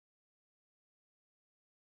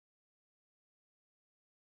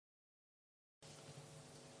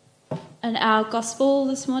And our gospel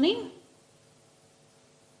this morning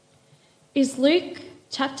is Luke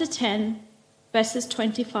chapter 10, verses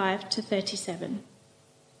 25 to 37.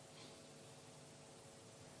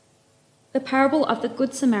 The parable of the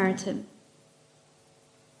Good Samaritan.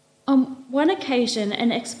 On one occasion,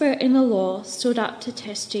 an expert in the law stood up to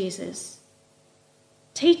test Jesus.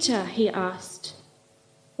 "Teacher," he asked,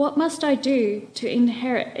 "what must I do to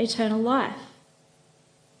inherit eternal life?"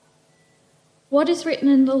 "What is written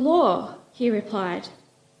in the law?" he replied.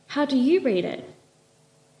 "How do you read it?"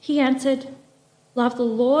 He answered, "Love the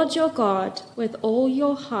Lord your God with all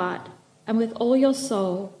your heart and with all your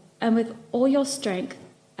soul and with all your strength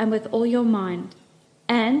and with all your mind,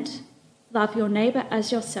 and love your neighbour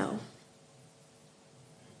as yourself."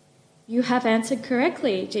 "You have answered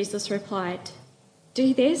correctly," Jesus replied.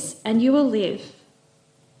 "Do this and you will live."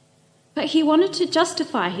 But he wanted to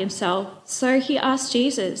justify himself, so he asked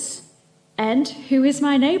Jesus, "And who is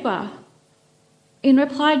my neighbour?" In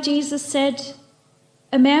reply, Jesus said,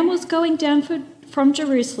 "A man was going down from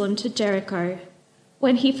Jerusalem to Jericho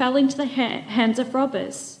when he fell into the hands of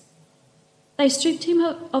robbers. They stripped him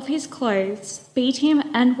of his clothes, beat him,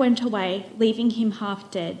 and went away, leaving him half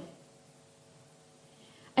dead.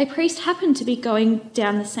 A priest happened to be going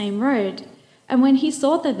down the same road, and when he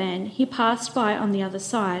saw the man, he passed by on the other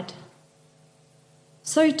side.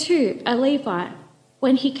 So too, a Levite,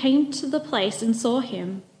 when he came to the place and saw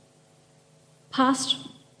him, passed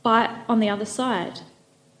by on the other side.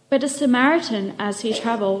 But a Samaritan, as he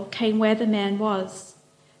travelled, came where the man was,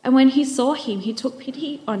 and when he saw him, he took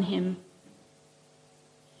pity on him.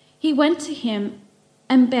 He went to him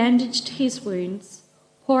and bandaged his wounds,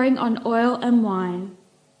 pouring on oil and wine.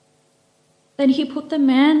 Then he put the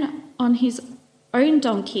man on his own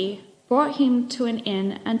donkey, brought him to an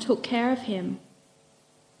inn, and took care of him.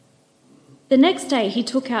 The next day he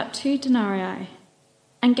took out 2 denarii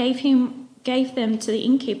and gave them to the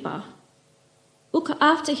innkeeper. "Look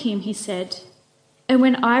after him," he said, "and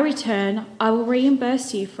when I return, I will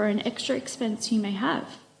reimburse you for an extra expense you may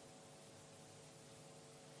have."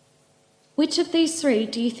 Which of these 3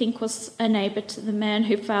 do you think was a neighbour to the man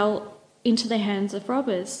who fell into the hands of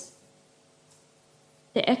robbers?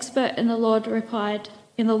 The expert in the law replied,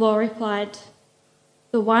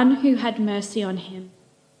 "The one who had mercy on him."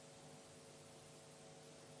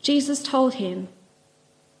 Jesus told him,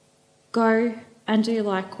 "Go and do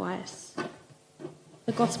likewise."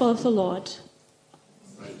 The Gospel of the Lord.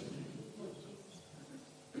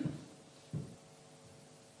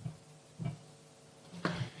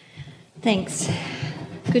 Thanks.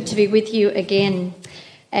 Good to be with you again.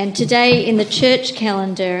 And today in the church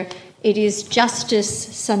calendar, it is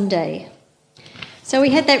Justice Sunday. So we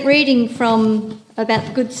had that reading about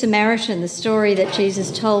the Good Samaritan, the story that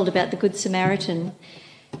Jesus told about the Good Samaritan.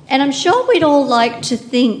 And I'm sure we'd all like to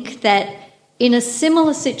think that in a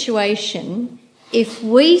similar situation, if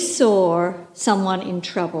we saw someone in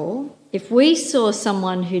trouble, if we saw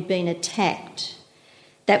someone who'd been attacked,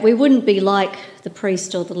 that we wouldn't be like the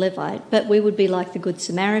priest or the Levite, but we would be like the Good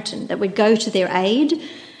Samaritan, that we'd go to their aid,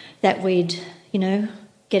 that we'd,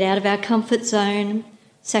 get out of our comfort zone,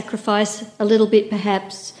 sacrifice a little bit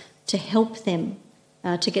perhaps to help them,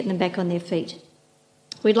 to get them back on their feet.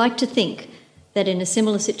 We'd like to think that in a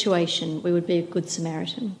similar situation we would be a Good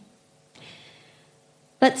Samaritan.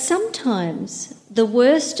 But sometimes the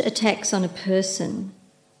worst attacks on a person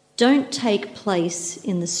don't take place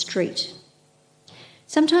in the street.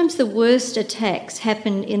 Sometimes the worst attacks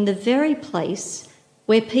happen in the very place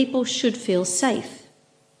where people should feel safe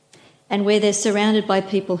and where they're surrounded by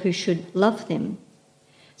people who should love them.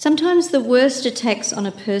 Sometimes the worst attacks on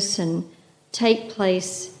a person take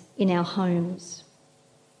place in our homes.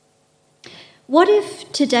 What if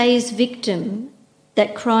today's victim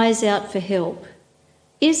that cries out for help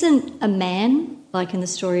isn't a man, like in the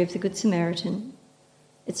story of the Good Samaritan?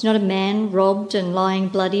 It's not a man robbed and lying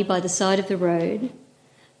bloody by the side of the road.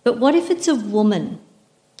 But what if it's a woman?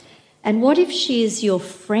 And what if she is your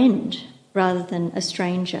friend rather than a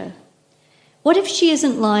stranger? What if she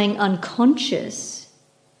isn't lying unconscious,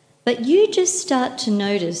 but you just start to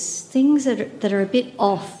notice things that are a bit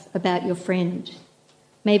off about your friend?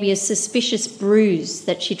 Maybe a suspicious bruise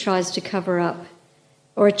that she tries to cover up,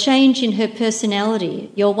 or a change in her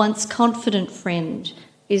personality. Your once confident friend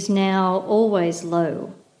is now always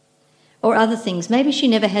low. Or other things. Maybe she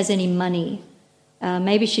never has any money.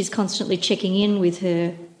 Maybe she's constantly checking in with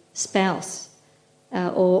her spouse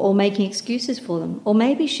or making excuses for them. Or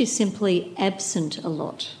maybe she's simply absent a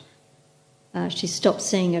lot. She stopped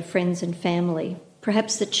seeing her friends and family.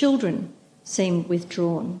 Perhaps the children seem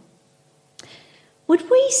withdrawn. Would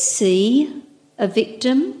we see a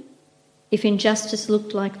victim if injustice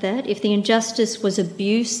looked like that, if the injustice was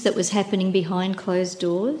abuse that was happening behind closed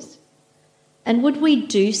doors? And would we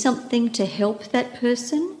do something to help that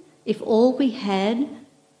person if all we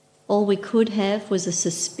could have was a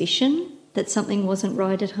suspicion that something wasn't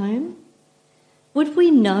right at home? Would we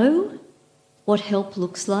know what help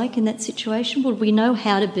looks like in that situation? Would we know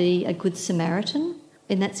how to be a good Samaritan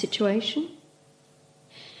in that situation?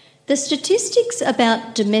 The statistics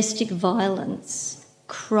about domestic violence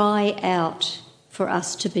cry out for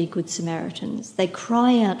us to be good Samaritans. They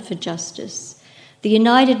cry out for justice. The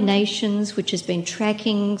United Nations, which has been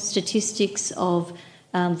tracking statistics of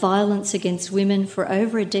violence against women for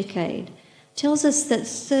over a decade, tells us that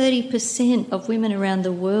 30% of women around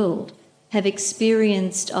the world have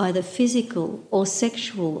experienced either physical or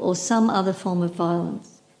sexual or some other form of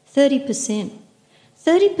violence. 30%.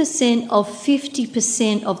 30% of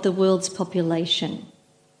 50% of the world's population.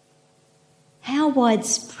 How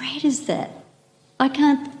widespread is that? I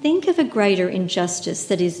can't think of a greater injustice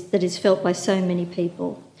that is felt by so many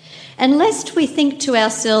people. And lest we think to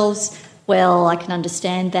ourselves, well, I can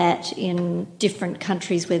understand that in different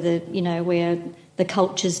countries where the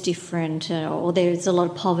culture's different or there's a lot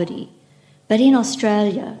of poverty. But in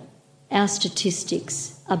Australia, our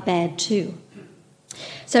statistics are bad too.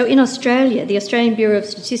 So in Australia, the Australian Bureau of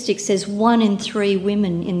Statistics says 1 in 3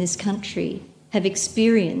 women in this country have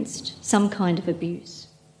experienced some kind of abuse.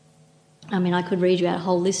 I mean, I could read you out a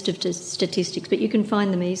whole list of statistics, but you can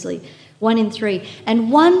find them easily. 1 in 3.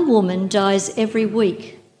 And 1 woman dies every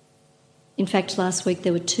week. In fact, last week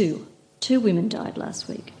there were 2. 2 women died last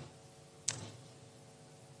week.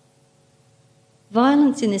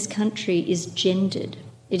 Violence in this country is gendered.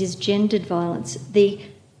 It is gendered violence. The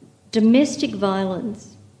domestic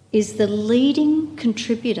violence is the leading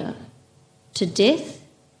contributor to death,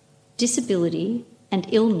 disability and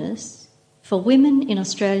illness for women in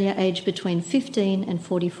Australia aged between 15 and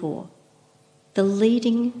 44. The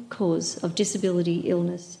leading cause of disability,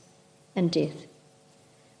 illness and death.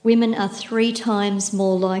 Women are 3 times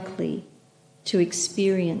more likely to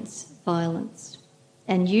experience violence,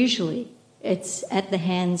 and usually it's at the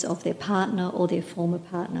hands of their partner or their former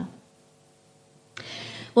partner.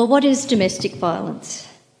 Well, what is domestic violence?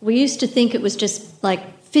 We used to think it was just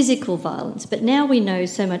like physical violence, but now we know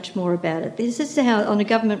so much more about it. This is how, on a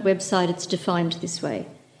government website, it's defined this way.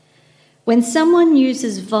 When someone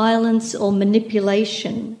uses violence or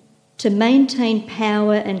manipulation to maintain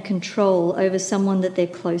power and control over someone that they're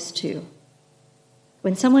close to.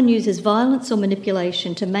 When someone uses violence or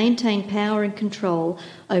manipulation to maintain power and control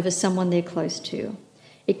over someone they're close to.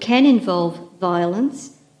 It can involve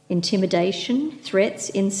violence, intimidation, threats,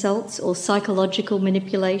 insults, or psychological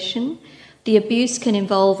manipulation. The abuse can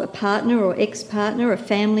involve a partner or ex-partner, a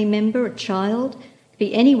family member, a child. It could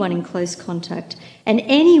be anyone in close contact. And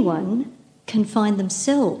anyone can find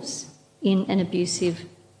themselves in an abusive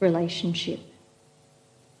relationship.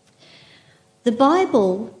 The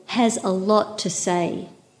Bible has a lot to say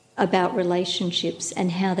about relationships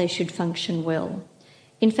and how they should function well.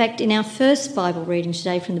 In fact, in our first Bible reading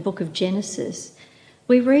today from the book of Genesis,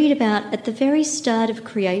 we read about, at the very start of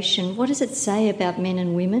creation, what does it say about men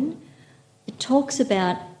and women? It talks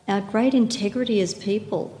about our great integrity as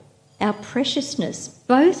people, our preciousness,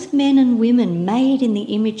 both men and women made in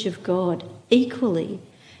the image of God equally,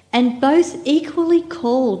 and both equally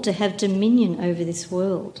called to have dominion over this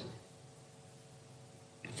world.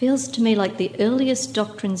 Feels to me like the earliest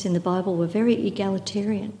doctrines in the Bible were very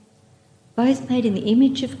egalitarian, both made in the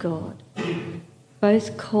image of God,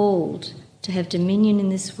 both called to have dominion in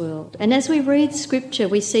this world. And as we read Scripture,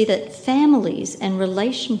 we see that families and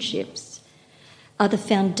relationships are the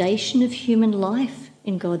foundation of human life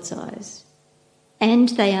in God's eyes, and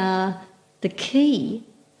they are the key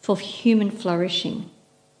for human flourishing.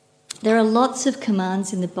 There are lots of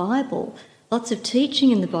commands in the Bible, lots of teaching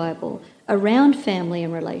in the Bible around family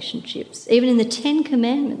and relationships. Even in the 10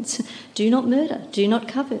 Commandments, do not murder, do not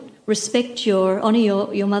covet, honour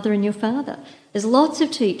your mother and your father. There's lots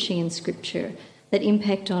of teaching in Scripture that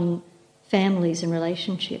impact on families and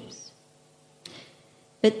relationships.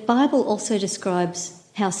 But the Bible also describes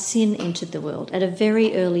how sin entered the world at a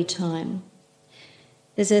very early time.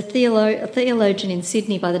 There's a theologian in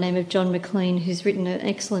Sydney by the name of John McLean who's written an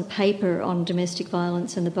excellent paper on domestic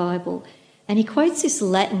violence and the Bible. And he quotes this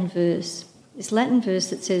Latin verse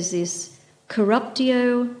that says this: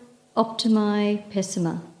 corruptio optimi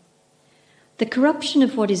pessima. The corruption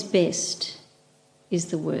of what is best is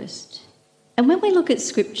the worst. And when we look at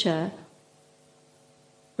Scripture,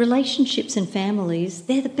 relationships and families,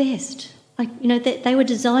 they're the best. They were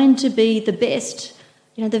designed to be the best,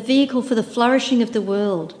 the vehicle for the flourishing of the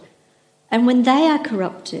world. And when they are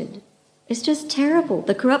corrupted, is just terrible.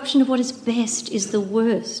 The corruption of what is best is the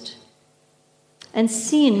worst. And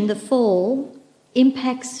sin, the fall,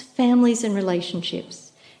 impacts families and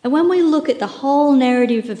relationships. And when we look at the whole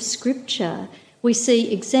narrative of Scripture, we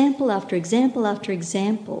see example after example after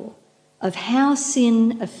example of how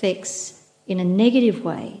sin affects, in a negative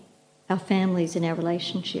way, our families and our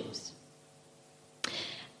relationships.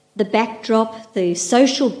 The backdrop, the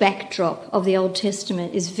social backdrop of the Old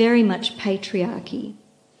Testament is very much patriarchy,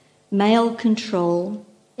 male control,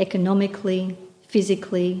 economically,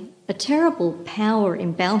 physically, a terrible power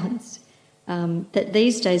imbalance that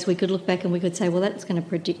these days we could look back and we could say, well, that's going to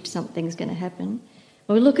predict something's going to happen.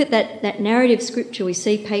 When we look at that narrative Scripture, we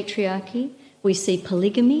see patriarchy, we see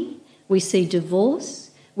polygamy, we see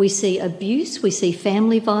divorce, we see abuse, we see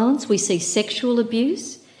family violence, we see sexual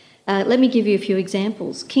abuse. Let me give you a few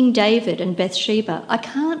examples. King David and Bathsheba. I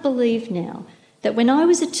can't believe now that when I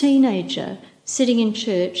was a teenager sitting in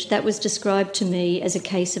church, that was described to me as a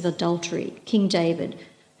case of adultery. King David,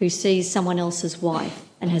 who sees someone else's wife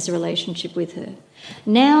and has a relationship with her.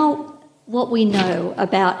 Now, what we know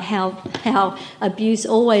about how abuse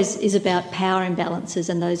always is about power imbalances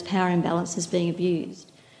and those power imbalances being abused.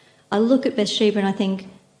 I look at Bathsheba and I think,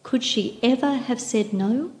 could she ever have said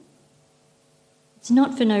no? It's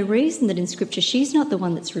not for no reason that in Scripture she's not the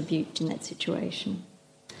one that's rebuked in that situation.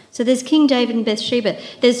 So there's King David and Bathsheba.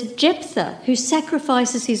 There's Jephthah, who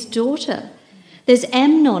sacrifices his daughter. There's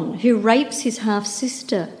Amnon, who rapes his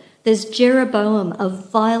half-sister. There's Jeroboam, a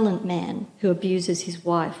violent man who abuses his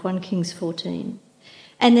wife, 1 Kings 14.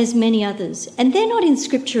 And there's many others. And they're not in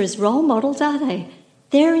Scripture as role models, are they?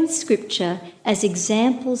 They're in Scripture as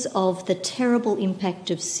examples of the terrible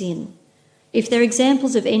impact of sin. If they're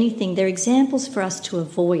examples of anything, they're examples for us to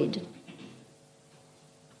avoid.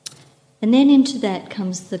 And then into that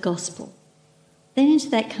comes the gospel. Then into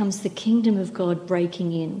that comes the kingdom of God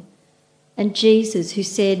breaking in. And Jesus, who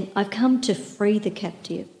said, I've come to free the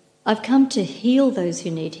captive. I've come to heal those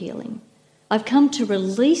who need healing. I've come to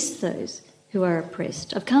release those who are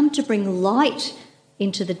oppressed. I've come to bring light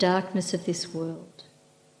into the darkness of this world.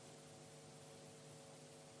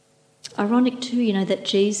 Ironic too, that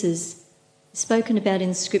Jesus is spoken about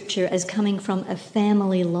in Scripture as coming from a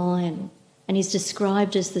family line, and he's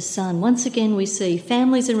described as the Son. Once again, we see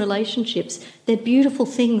families and relationships. They're beautiful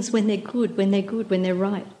things when they're good, when they're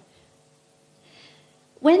right.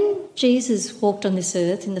 When Jesus walked on this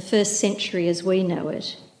earth in the first century as we know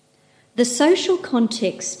it, the social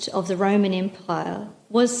context of the Roman Empire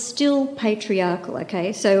was still patriarchal,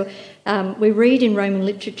 okay? So we read in Roman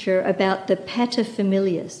literature about the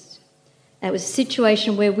paterfamilias. It was a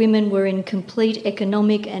situation where women were in complete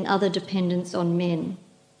economic and other dependence on men,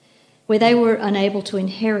 where they were unable to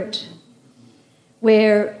inherit,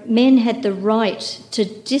 where men had the right to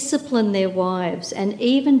discipline their wives and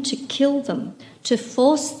even to kill them, to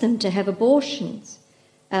force them to have abortions.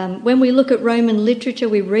 When we look at Roman literature,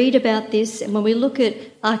 we read about this, and when we look at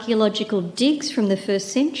archaeological digs from the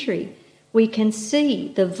first century, we can see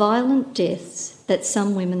the violent deaths that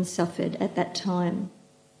some women suffered at that time.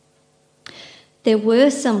 There were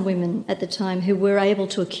some women at the time who were able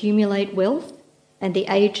to accumulate wealth and the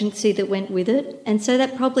agency that went with it, and so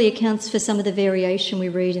that probably accounts for some of the variation we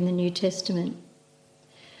read in the New Testament.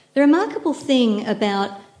 The remarkable thing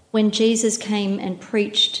about when Jesus came and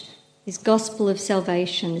preached this gospel of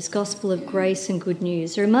salvation, this gospel of grace and good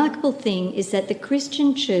news, the remarkable thing is that the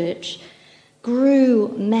Christian church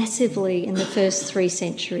grew massively in the first 3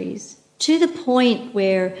 centuries, to the point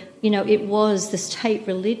where, it was the state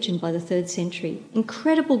religion by the 3rd century.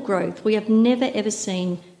 Incredible growth. We have never, ever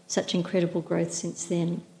seen such incredible growth since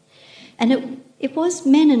then. And it was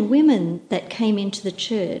men and women that came into the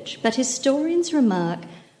church, but historians remark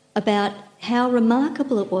about how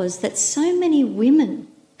remarkable it was that so many women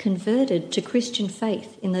converted to Christian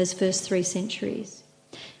faith in those first 3 centuries.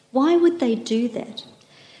 Why would they do that?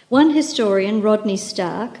 One historian, Rodney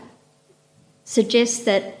Stark, suggests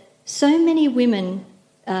that so many women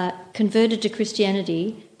converted to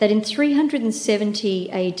Christianity that in 370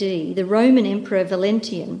 AD, the Roman Emperor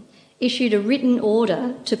Valentinian issued a written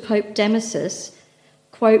order to Pope Damasus,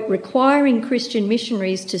 quote, requiring Christian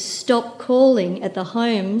missionaries to stop calling at the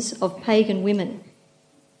homes of pagan women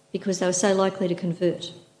because they were so likely to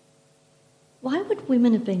convert. Why would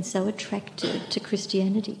women have been so attracted to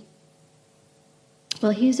Christianity?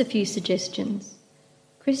 Well, here's a few suggestions.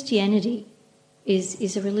 Christianity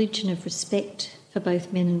is a religion of respect for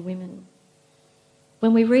both men and women.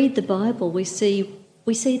 When we read the Bible, we see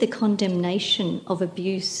the condemnation of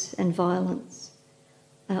abuse and violence,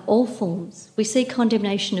 all forms. We see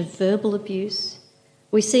condemnation of verbal abuse.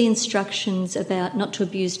 We see instructions about not to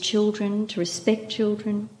abuse children, to respect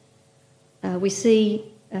children. We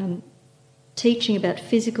see teaching about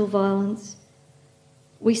physical violence.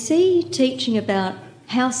 We see teaching about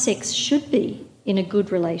how sex should be in a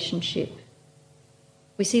good relationship.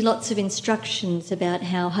 We see lots of instructions about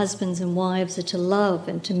how husbands and wives are to love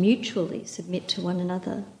and to mutually submit to one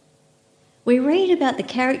another. We read about the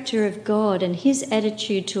character of God and his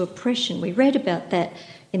attitude to oppression. We read about that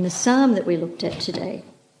in the psalm that we looked at today.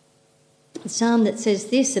 The psalm that says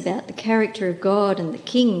this about the character of God and the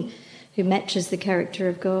king who matches the character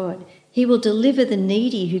of God. He will deliver the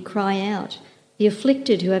needy who cry out, the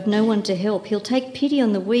afflicted who have no one to help. He'll take pity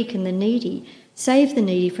on the weak and the needy, save the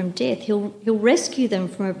needy from death. He'll rescue them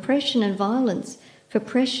from oppression and violence, for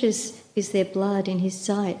precious is their blood in his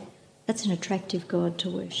sight. That's an attractive God to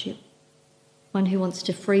worship, one who wants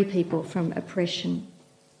to free people from oppression.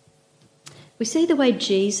 We see the way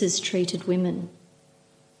Jesus treated women,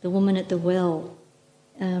 the woman at the well,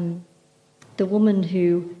 the woman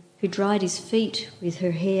who dried his feet with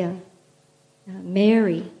her hair,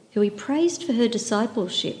 Mary, who he praised for her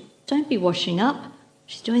discipleship. Don't be washing up,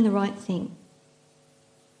 she's doing the right thing.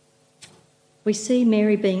 We see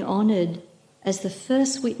Mary being honoured as the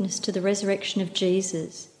first witness to the resurrection of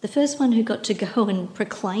Jesus, the first one who got to go and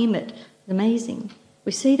proclaim it. Amazing.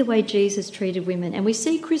 We see the way Jesus treated women, and we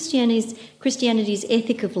see Christianity's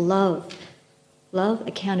ethic of love,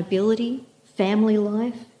 accountability, family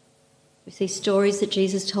life. We see stories that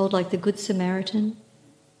Jesus told, like the Good Samaritan.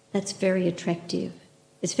 That's very attractive.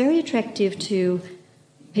 It's very attractive to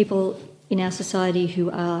people in our society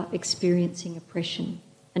who are experiencing oppression,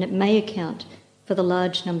 and it may account for the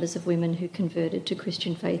large numbers of women who converted to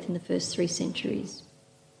Christian faith in the first 3 centuries.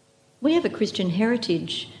 We have a Christian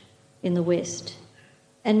heritage in the West,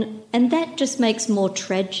 and that just makes more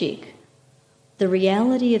tragic the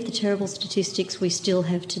reality of the terrible statistics we still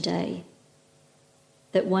have today,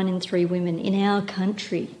 that 1 in 3 women in our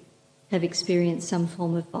country have experienced some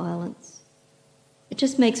form of violence. It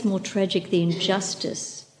just makes more tragic the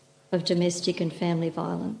injustice of domestic and family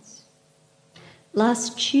violence.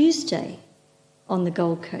 Last Tuesday on the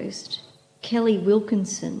Gold Coast, Kelly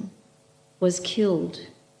Wilkinson was killed,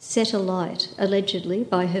 set alight, allegedly,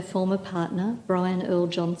 by her former partner, Brian Earl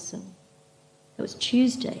Johnson. It was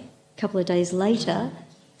Tuesday. A couple of days later,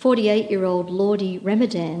 48-year-old Lordy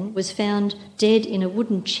Ramadan was found dead in a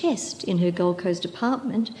wooden chest in her Gold Coast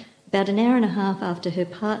apartment about an hour and a half after her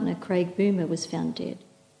partner, Craig Boomer, was found dead.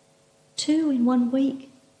 2 in 1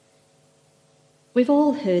 week. We've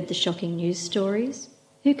all heard the shocking news stories.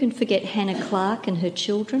 Who can forget Hannah Clark and her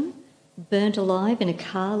children, burnt alive in a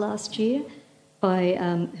car last year by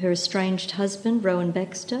her estranged husband, Rowan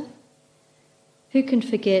Baxter? Who can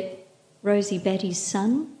forget Rosie Batty's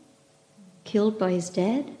son, killed by his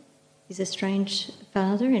dad, his estranged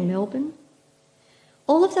father in Melbourne?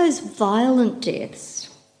 All of those violent deaths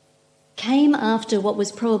came after what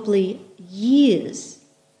was probably years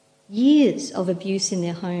of abuse in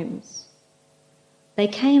their homes. They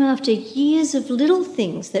came after years of little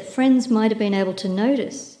things that friends might have been able to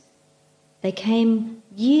notice. They came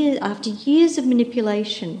after years of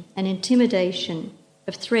manipulation and intimidation,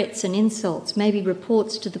 of threats and insults, maybe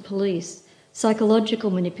reports to the police,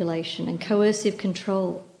 psychological manipulation and coercive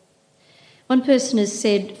control. One person has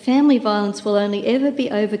said, family violence will only ever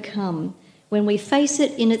be overcome when we face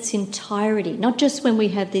it in its entirety, not just when we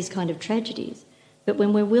have these kind of tragedies, but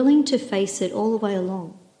when we're willing to face it all the way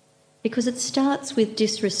along, because it starts with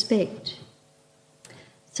disrespect.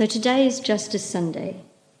 So today is Justice Sunday.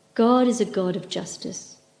 God is a God of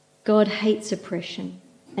justice. God hates oppression,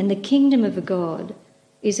 and the kingdom of a God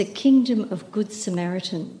is a kingdom of good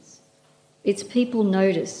Samaritans. Its people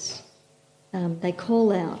notice, they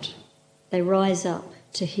call out, they rise up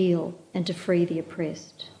to heal and to free the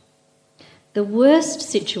oppressed. The worst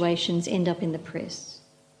situations end up in the press.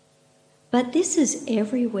 But this is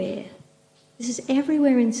everywhere. This is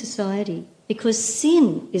everywhere in society, because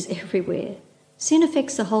sin is everywhere. Sin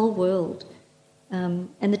affects the whole world, and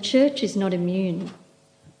the church is not immune.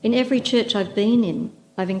 In every church I've been in,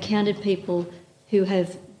 I've encountered people who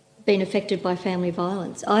have been affected by family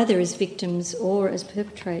violence, either as victims or as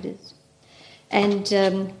perpetrators. And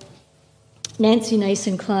Nancy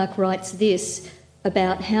Nason-Clark writes this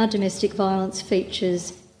about how domestic violence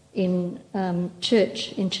features in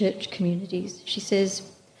church communities. She says,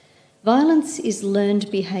 violence is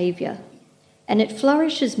learned behaviour, and it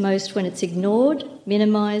flourishes most when it's ignored,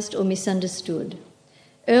 minimised or misunderstood.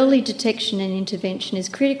 Early detection and intervention is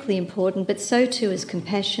critically important, but so too is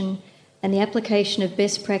compassion and the application of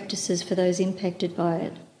best practices for those impacted by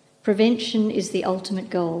it. Prevention is the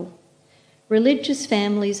ultimate goal. Religious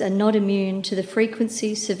families are not immune to the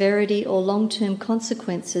frequency, severity or long-term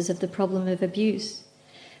consequences of the problem of abuse.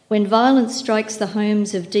 When violence strikes the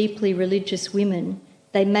homes of deeply religious women,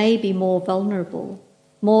 they may be more vulnerable,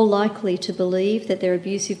 more likely to believe that their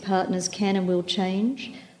abusive partners can and will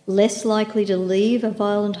change, less likely to leave a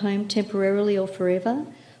violent home temporarily or forever,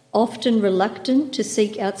 often reluctant to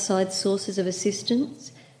seek outside sources of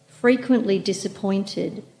assistance, frequently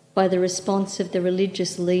disappointed by the response of the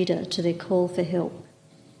religious leader to their call for help.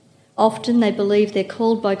 Often they believe they're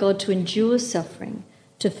called by God to endure suffering,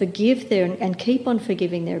 to forgive and keep on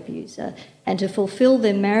forgiving their abuser, and to fulfil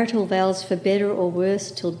their marital vows for better or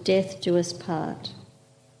worse till death do us part.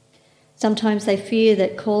 Sometimes they fear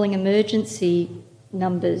that calling emergency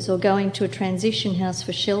numbers or going to a transition house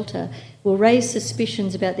for shelter will raise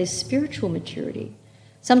suspicions about their spiritual maturity.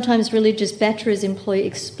 Sometimes religious batterers employ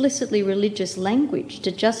explicitly religious language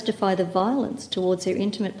to justify the violence towards their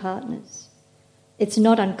intimate partners. It's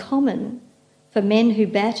not uncommon for men who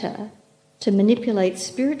batter to manipulate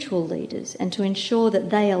spiritual leaders and to ensure that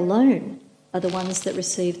they alone are the ones that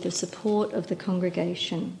receive the support of the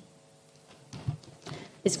congregation.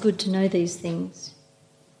 It's good to know these things.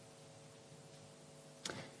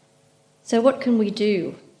 So what can we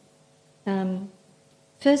do?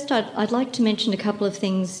 First, I'd like to mention a couple of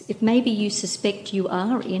things. If maybe you suspect you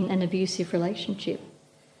are in an abusive relationship,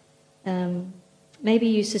 maybe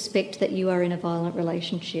you suspect that you are in a violent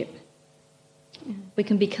relationship. We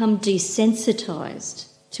can become desensitised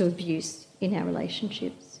to abuse in our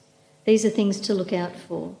relationships. These are things to look out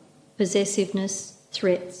for: possessiveness,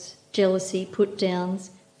 threats, jealousy, put-downs,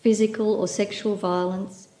 physical or sexual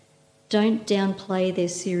violence. Don't downplay their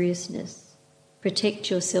seriousness. Protect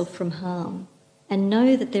yourself from harm and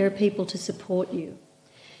know that there are people to support you.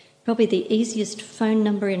 Probably the easiest phone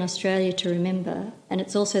number in Australia to remember, and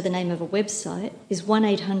it's also the name of a website, is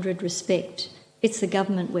 1-800-RESPECT. It's the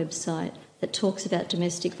government website that talks about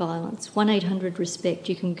domestic violence. 1-800-RESPECT.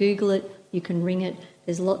 You can Google it, you can ring it.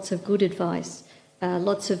 There's lots of good advice,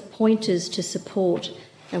 lots of pointers to support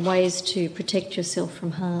and ways to protect yourself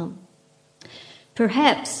from harm.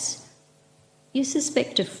 Perhaps you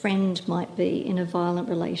suspect a friend might be in a violent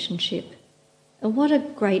relationship. And what a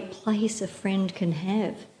great place a friend can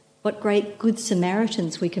have. What great good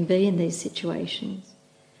Samaritans we can be in these situations.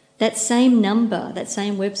 That same number, that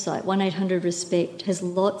same website, 1-800-RESPECT, has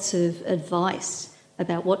lots of advice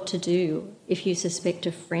about what to do if you suspect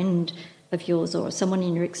a friend of yours or someone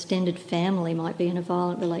in your extended family might be in a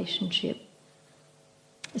violent relationship.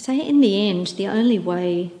 So in the end, the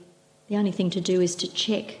only thing to do is to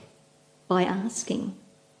check by asking,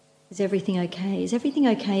 is everything okay? Is everything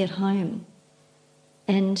okay at home?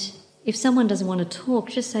 And if someone doesn't want to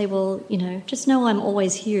talk, just say, well, just know I'm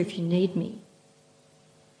always here if you need me.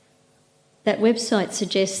 That website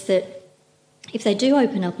suggests that if they do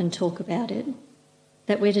open up and talk about it,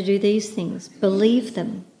 that we're to do these things. Believe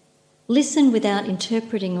them. Listen without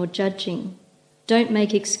interpreting or judging. Don't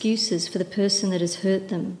make excuses for the person that has hurt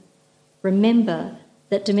them. Remember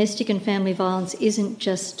that domestic and family violence isn't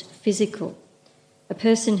just physical. A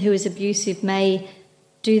person who is abusive may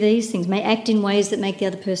do these things, may act in ways that make the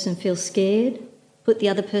other person feel scared, put the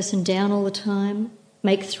other person down all the time,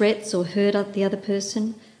 make threats or hurt the other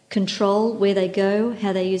person, control where they go,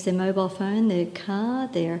 how they use their mobile phone, their car,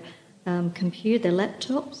 their computer, their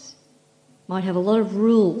laptops. Might have a lot of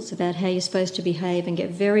rules about how you're supposed to behave and get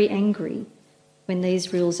very angry when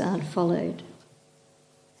these rules aren't followed.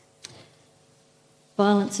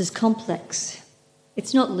 Violence is complex.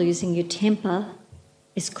 It's not losing your temper,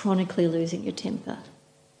 it's chronically losing your temper.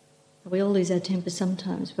 We all lose our temper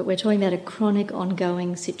sometimes, but we're talking about a chronic,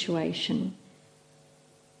 ongoing situation.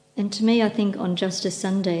 And to me, I think on Justice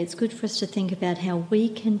Sunday, it's good for us to think about how we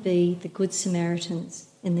can be the Good Samaritans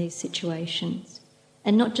in these situations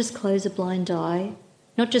and not just close a blind eye,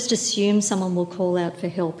 not just assume someone will call out for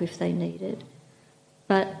help if they need it,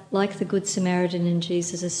 but like the Good Samaritan in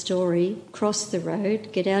Jesus' story, cross the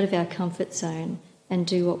road, get out of our comfort zone and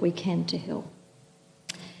do what we can to help.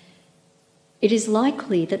 It is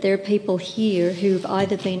likely that there are people here who've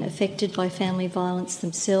either been affected by family violence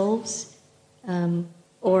themselves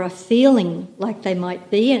or are feeling like they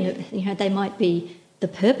might be, and they might be the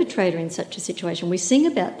perpetrator in such a situation. We sing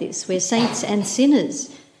about this. We're saints and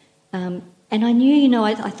sinners. And I knew,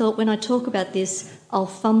 I thought when I talk about this, I'll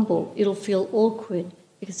fumble. It'll feel awkward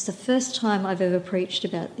because it's the first time I've ever preached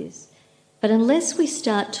about this. But unless we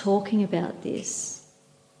start talking about this,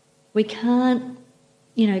 we can't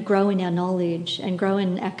grow in our knowledge and grow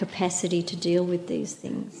in our capacity to deal with these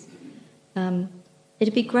things.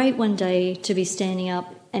 It'd be great one day to be standing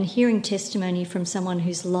up and hearing testimony from someone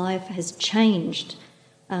whose life has changed,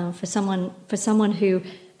 for someone who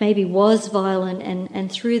maybe was violent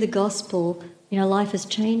and through the gospel, life has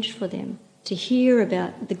changed for them. to hear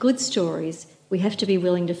about the good stories, we have to be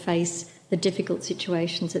willing to face the difficult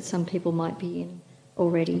situations that some people might be in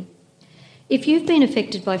already. If you've been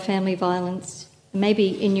affected by family violence, maybe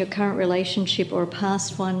in your current relationship or a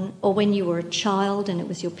past one, or when you were a child and it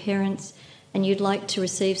was your parents, and you'd like to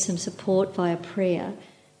receive some support via prayer,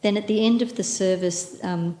 then at the end of the service,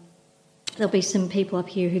 there'll be some people up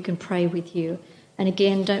here who can pray with you. And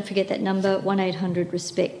again, don't forget that number,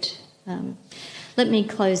 1-800-RESPECT. Let me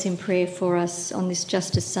close in prayer for us on this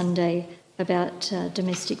Justice Sunday about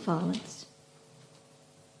domestic violence.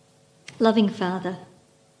 Loving Father,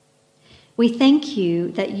 we thank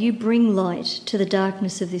you that you bring light to the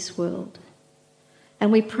darkness of this world.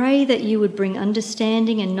 And we pray that you would bring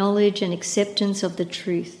understanding and knowledge and acceptance of the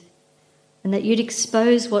truth, and that you'd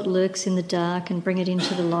expose what lurks in the dark and bring it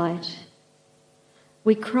into the light.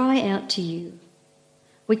 We cry out to you.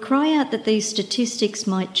 We cry out that these statistics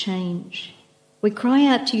might change. We cry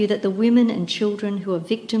out to you that the women and children who are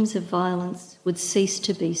victims of violence would cease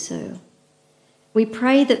to be so. We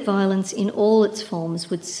pray that violence in all its forms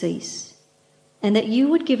would cease, and that you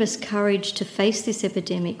would give us courage to face this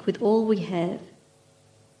epidemic with all we have.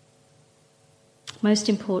 Most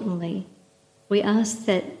importantly, we ask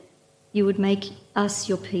that you would make us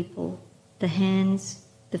your people, the hands,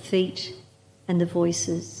 the feet, and the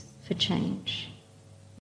voices for change.